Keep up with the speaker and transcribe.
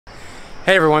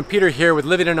Hey everyone, Peter here with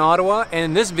Living in Ottawa, and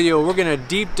in this video we're going to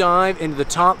deep dive into the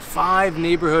top 5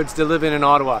 neighborhoods to live in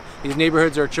Ottawa. These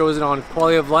neighborhoods are chosen on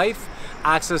quality of life,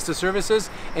 access to services,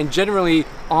 and generally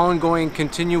ongoing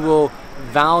continual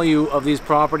value of these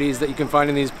properties that you can find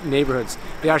in these neighborhoods.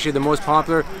 They're actually the most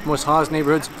popular, most hottest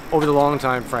neighborhoods over the long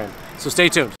time frame. So stay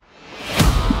tuned.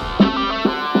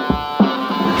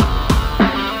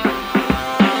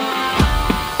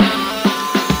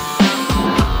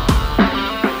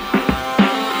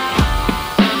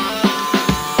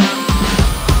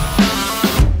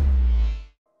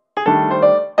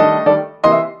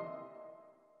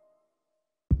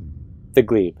 The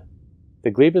Glebe.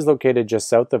 The Glebe is located just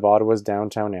south of Ottawa's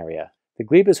downtown area. The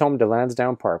Glebe is home to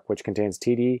Lansdowne Park, which contains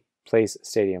TD Place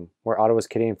Stadium, where Ottawa's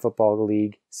Canadian Football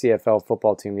League CFL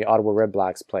football team, the Ottawa Red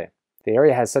Blacks, play. The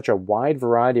area has such a wide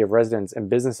variety of residents and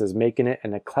businesses, making it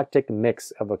an eclectic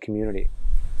mix of a community.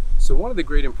 So one of the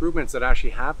great improvements that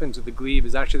actually happened to the Glebe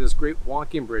is actually this great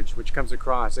walking bridge which comes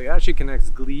across. It actually connects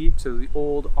Glebe to the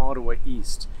old Ottawa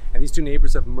East, and these two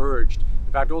neighbors have merged.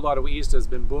 In fact, Old Ottawa East has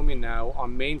been booming now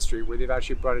on Main Street, where they've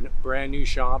actually brought in brand new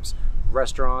shops,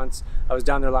 restaurants. I was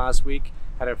down there last week,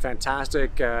 had a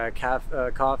fantastic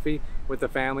coffee with the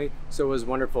family, so it was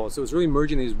wonderful. So it's really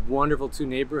merging these wonderful two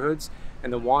neighborhoods,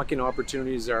 and the walking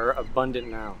opportunities are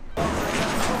abundant now.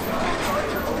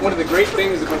 One of the great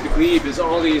things about the Glebe is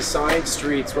all these side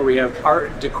streets where we have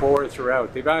art decor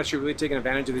throughout. They've actually really taken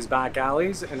advantage of these back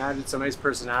alleys and added some nice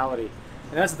personality.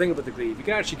 And that's the thing about the Glebe. You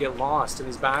can actually get lost in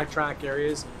these backtrack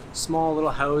areas, small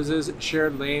little houses,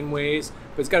 shared laneways,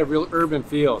 but it's got a real urban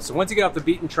feel. So once you get off the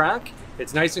beaten track,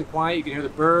 it's nice and quiet. You can hear the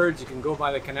birds, you can go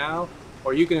by the canal,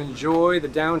 or you can enjoy the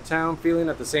downtown feeling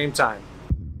at the same time.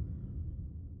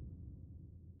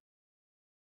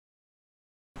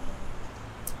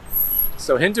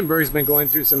 So Hintonburg's been going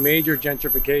through some major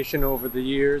gentrification over the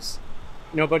years.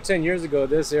 You know, about 10 years ago,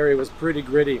 this area was pretty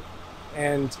gritty,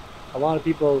 and a lot of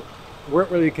people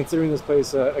weren't really considering this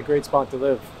place a great spot to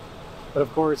live. But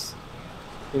of course,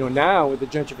 you know, now with the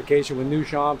gentrification, with new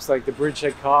shops like the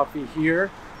Bridgehead Coffee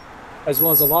here, as well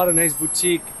as a lot of nice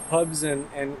boutique pubs and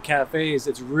cafes,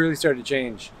 it's really started to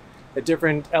change. A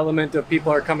different element of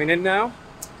people are coming in now.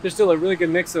 There's still a really good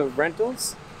mix of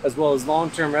rentals as well as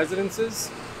long-term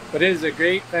residences, but it is a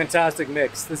great, fantastic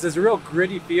mix. This is a real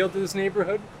gritty feel to this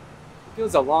neighborhood. It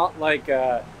feels a lot like,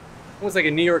 almost like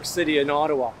a New York City in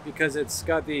Ottawa, because it's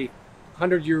got the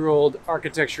 100-year-old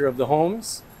architecture of the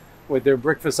homes with their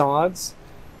brick facades.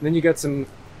 And then you got some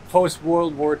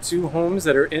post-World War II homes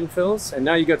that are infills, and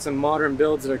now you got some modern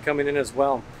builds that are coming in as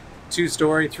well.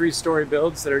 2-story, 3-story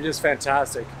builds that are just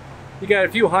fantastic. You got a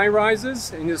few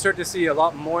high-rises, and you'll start to see a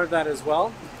lot more of that as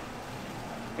well.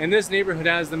 And this neighborhood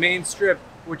has the main strip,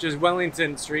 which is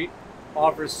Wellington Street,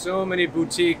 offers so many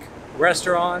boutique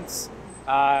restaurants,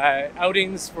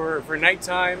 outings for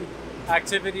nighttime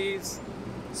activities.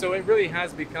 So it really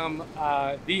has become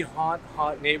the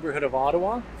hot neighborhood of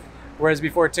Ottawa, whereas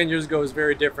before 10 years ago it was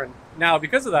very different. Now,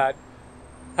 because of that,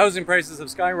 housing prices have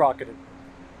skyrocketed,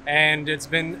 and it's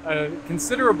been a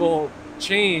considerable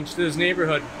change to this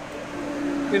neighborhood.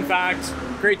 In fact,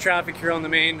 great traffic here on the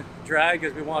main drag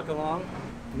as we walk along.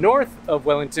 North of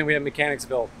Wellington, we have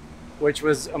Mechanicsville, which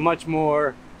was a much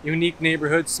more unique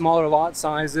neighborhood, smaller lot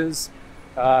sizes,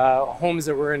 homes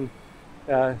that were in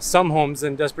some homes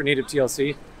in desperate need of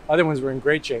TLC, other ones were in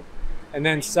great shape. And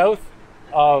then south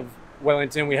of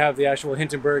Wellington, we have the actual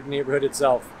Hintonburg neighborhood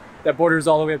itself that borders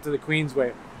all the way up to the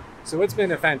Queensway. So it's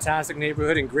been a fantastic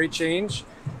neighborhood and great change.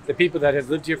 The people that have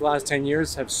lived here for the last 10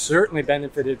 years have certainly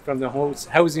benefited from the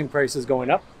housing prices going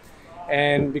up.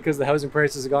 And because the housing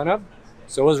prices have gone up,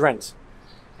 so has rent.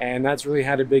 And that's really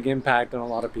had a big impact on a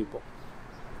lot of people.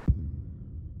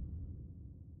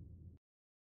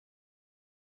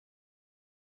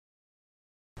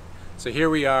 So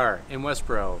here we are in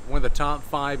Westboro, one of the top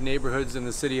 5 neighborhoods in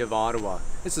the city of Ottawa.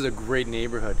 This is a great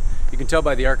neighborhood. You can tell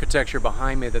by the architecture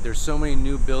behind me that there's so many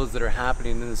new builds that are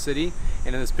happening in the city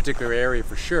and in this particular area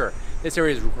for sure. This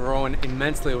area has grown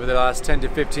immensely over the last 10 to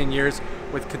 15 years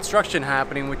with construction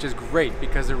happening, which is great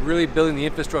because they're really building the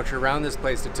infrastructure around this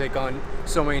place to take on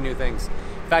so many new things.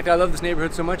 In fact, I love this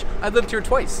neighborhood so much, I've lived here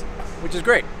twice, which is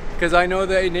great, because I know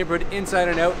the neighborhood inside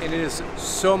and out, and it is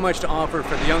so much to offer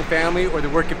for the young family or the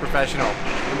working professional.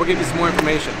 And we'll give you some more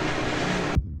information.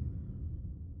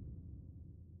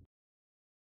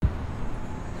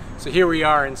 So here we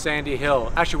are in Sandy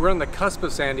Hill. Actually, we're on the cusp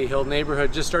of Sandy Hill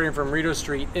neighborhood, just starting from Rideau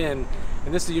Street in,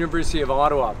 and this is the University of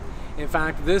Ottawa. In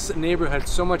fact, this neighborhood has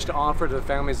so much to offer to the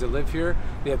families that live here.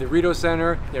 They have the Rideau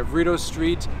Center, they have Rideau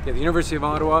Street, they have the University of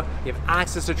Ottawa, they have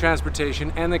access to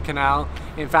transportation and the canal.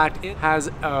 In fact, it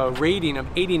has a rating of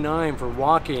 89 for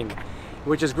walking.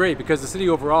 which is great because the city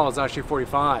overall is actually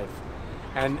 45.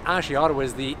 And actually Ottawa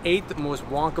is the 8th most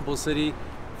walkable city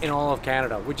in all of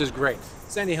Canada, which is great.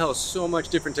 Sandy Hill has so much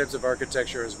different types of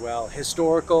architecture as well.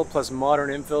 Historical plus modern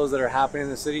infills that are happening in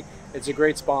the city. It's a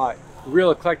great spot.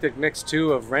 Real eclectic mix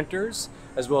too of renters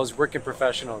as well as working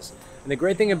professionals. And the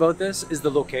great thing about this is the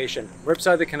location. We're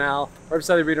beside the canal, we're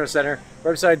beside the regional center,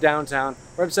 we're beside downtown,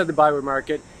 we're beside the Byward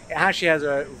Market. It actually has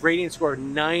a rating score of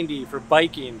 90 for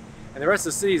biking, and the rest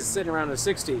of the city is sitting around a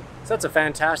 60. So that's a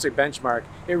fantastic benchmark.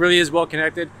 It really is well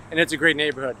connected, and it's a great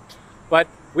neighborhood. But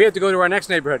we have to go to our next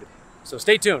neighborhood, so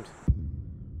stay tuned.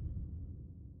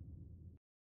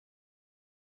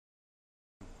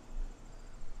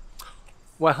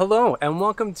 Well, hello and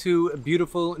welcome to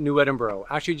beautiful New Edinburgh,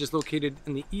 actually just located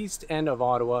in the east end of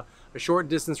Ottawa, a short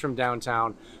distance from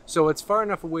downtown. So it's far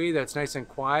enough away that it's nice and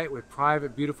quiet with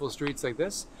private, beautiful streets like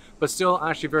this, but still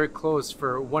actually very close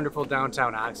for wonderful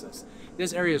downtown access.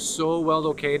 This area is so well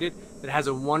located that it has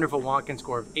a wonderful walk-in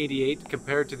score of 88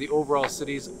 compared to the overall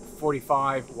city's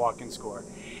 45 walk-in score.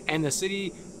 And the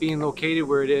city being located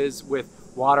where it is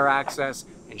with water access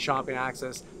and shopping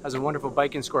access has a wonderful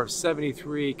biking score of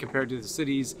 73 compared to the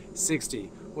city's 60,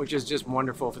 which is just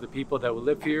wonderful for the people that will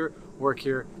live here, work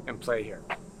here, and play here.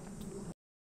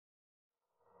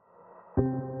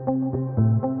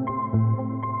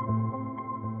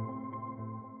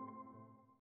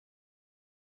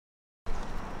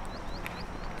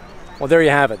 Well, there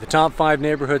you have it, the top 5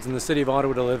 neighborhoods in the city of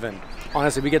Ottawa to live in.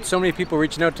 Honestly, we get so many people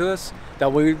reaching out to us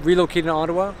that we relocate in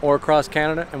Ottawa or across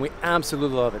Canada, and we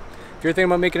absolutely love it. If you're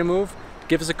thinking about making a move,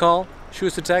 give us a call, shoot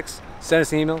us a text, send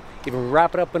us an email, even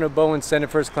wrap it up in a bow and send it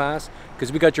first class,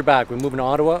 because we got your back. We're moving to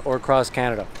Ottawa or across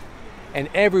Canada. And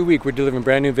every week we're delivering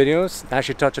brand new videos that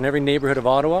actually touch on every neighborhood of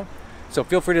Ottawa. So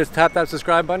feel free to tap that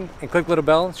subscribe button and click the little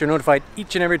bell so you're notified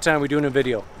each and every time we do a new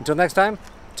video. Until next time,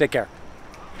 take care.